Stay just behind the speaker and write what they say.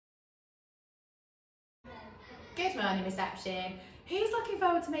Good morning, reception. Who's looking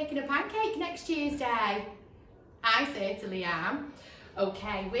forward to making a pancake next Tuesday? I certainly am.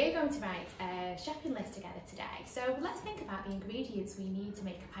 Okay, we're going to write a shopping list together today. So let's think about the ingredients we need to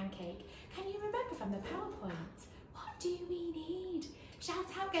make a pancake. Can you remember from the PowerPoint? What do we need? Shout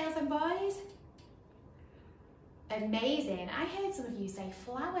out, girls and boys. Amazing. I heard some of you say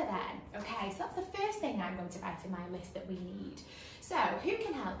flour then. Okay, so that's the first thing I'm going to write in my list that we need. So who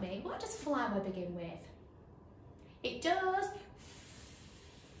can help me? What does flour begin with? It does.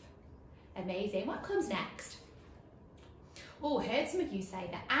 Amazing. What comes next? Oh, heard some of you say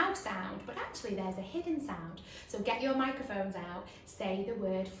the ow sound, but actually there's a hidden sound. So get your microphones out, say the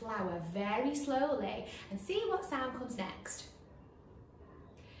word flour very slowly and see what sound comes next.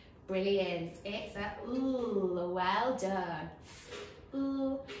 Brilliant. It's a ooh, well done.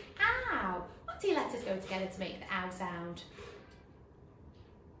 Ooh, ow. What two letters go together to make the ow sound?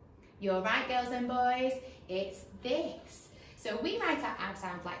 You're right, girls and boys, it's this. So we write our ow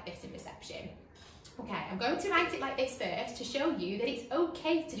sound like this in reception. Okay, I'm going to write it like this first to show you that it's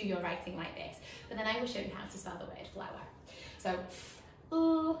okay to do your writing like this, but then I will show you how to spell the word flour. So,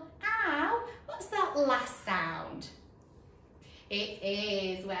 ooh, ow, what's that last sound? It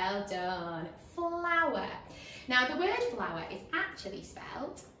is, well done, flour. Now the word flour is actually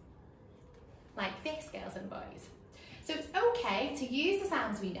spelled like this, girls and boys. So it's okay to use the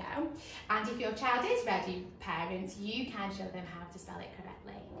sounds we know, and if your child is ready, parents, you can show them how to spell it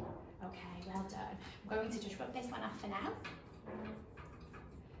correctly. Okay, well done. I'm going to just rub this one off for now.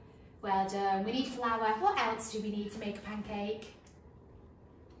 Well done. We need flour. What else do we need to make a pancake?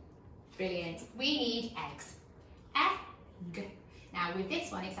 Brilliant. We need eggs. Egg. Now with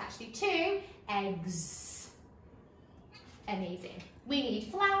this one, it's actually 2 eggs. Amazing. We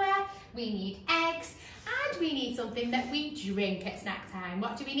need flour, we need eggs, and we need something that we drink at snack time.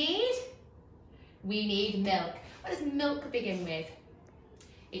 What do we need? We need milk. What does milk begin with?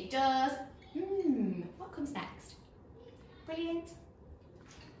 It does. What comes next? Brilliant.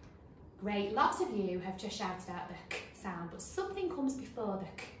 Great. Lots of you have just shouted out the k sound, but something comes before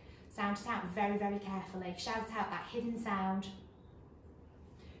the k. Sound it out very, very carefully. Shout out that hidden sound.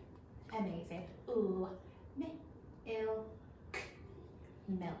 Amazing. Ooh, milk.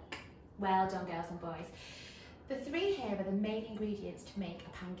 Milk. Well done, girls and boys. The 3 here are the main ingredients to make a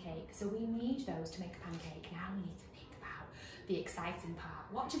pancake. So we need those to make a pancake. Now we need to think about the exciting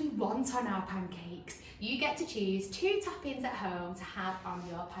part. What do we want on our pancakes? You get to choose 2 toppings at home to have on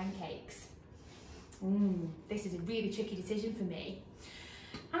your pancakes. This is a really tricky decision for me.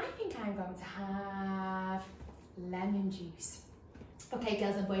 I think I'm going to have lemon juice. Okay,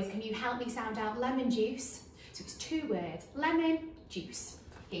 girls and boys, can you help me sound out lemon juice? So it's 2 words, lemon juice.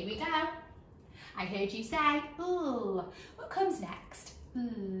 Here we go. I heard you say, ooh. What comes next?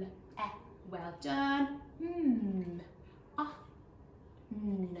 Ooh, well done.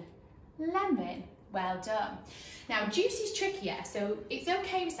 Lemon. Well done. Now, juice is trickier, so it's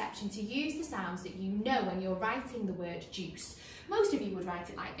okay, reception, to use the sounds that you know when you're writing the word juice. Most of you would write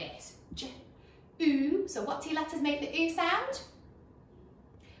it like this. Ooh. So what 2 letters make the ooh sound?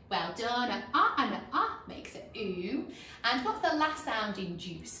 Well done. An ah makes it ooh. And what's the last sound in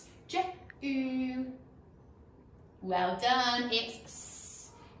juice? Ooh. Well done. It's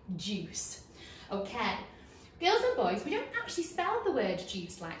juice. Okay. Girls and boys, we don't actually spell the word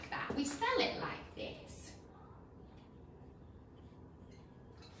juice like that. We spell it like this.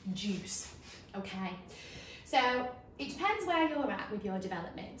 Juice. Okay. So it depends where you're at with your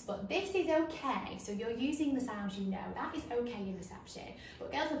development, but this is okay. So you're using the sounds you know. That is okay in reception.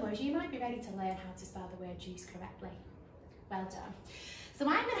 But girls and boys, you might be ready to learn how to spell the word juice correctly. Well done. So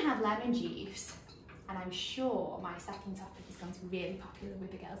I'm going to have lemon juice, and I'm sure my second topic is going to be really popular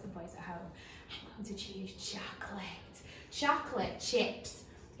with the girls and boys at home. I'm going to choose chocolate. Chocolate chips.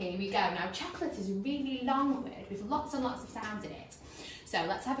 Here we go. Now chocolate is a really long word with lots and lots of sounds in it. So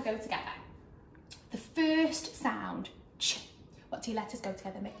let's have a go together. The first sound, ch. What 2 letters go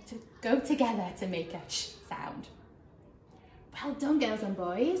together to make a ch sound? Well done, girls and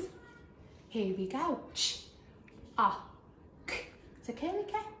boys. Here we go. Ch, ah, k. So curly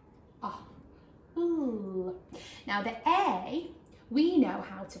K, ah, ooh. Now the A, we know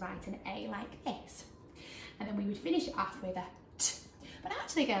how to write an A like this, and then we would finish it off with a t. But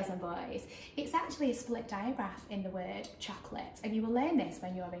actually, girls and boys, it's actually a split digraph in the word chocolate, and you will learn this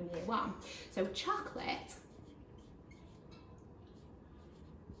when you're in year 1. So chocolate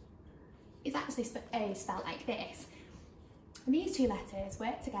is actually spelled like this. And these 2 letters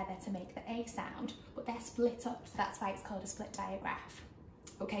work together to make the A sound, but they're split up, so that's why it's called a split digraph.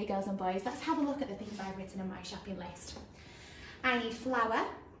 Okay, girls and boys, let's have a look at the things I've written on my shopping list. I need flour,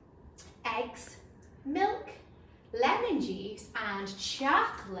 eggs, milk, lemon juice and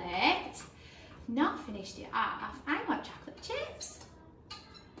chocolate. Not finished it off. I want chocolate chips.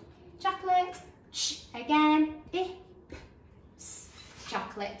 Chocolate, again,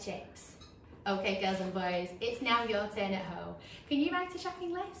 chocolate chips. Okay, girls and boys, it's now your turn at home. Can you write a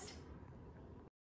shopping list?